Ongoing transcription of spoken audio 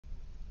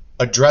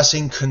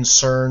Addressing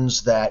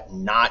concerns that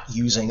not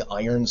using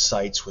iron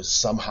sights was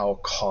somehow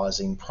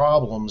causing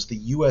problems, the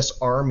U.S.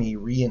 Army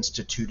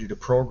reinstituted a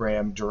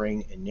program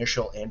during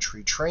initial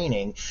entry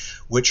training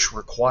which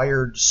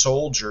required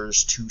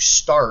soldiers to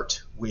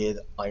start with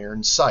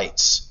iron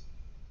sights.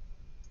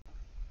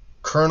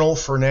 Colonel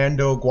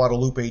Fernando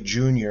Guadalupe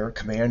Jr.,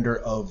 commander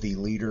of the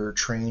Leader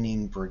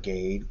Training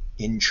Brigade,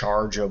 in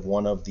charge of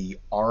one of the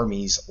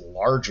Army's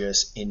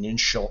largest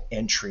initial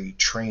entry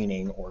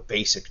training or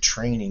basic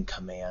training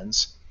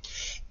commands,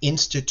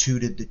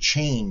 instituted the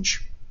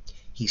change.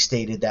 He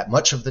stated that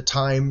much of the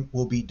time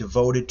will be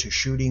devoted to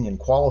shooting and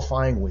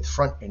qualifying with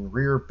front and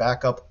rear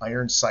backup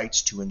iron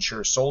sights to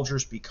ensure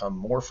soldiers become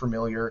more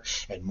familiar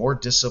and more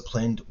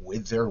disciplined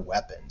with their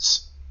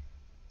weapons.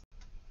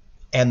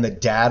 And the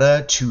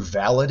data to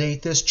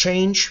validate this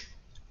change?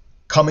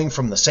 Coming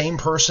from the same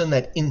person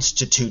that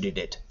instituted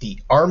it. The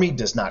Army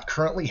does not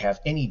currently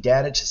have any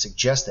data to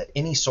suggest that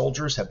any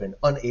soldiers have been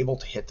unable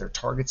to hit their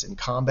targets in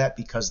combat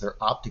because their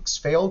optics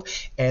failed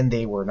and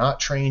they were not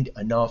trained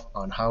enough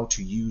on how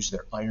to use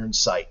their iron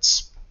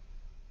sights.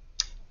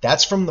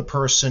 That's from the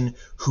person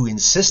who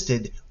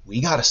insisted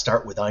we got to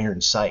start with iron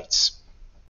sights.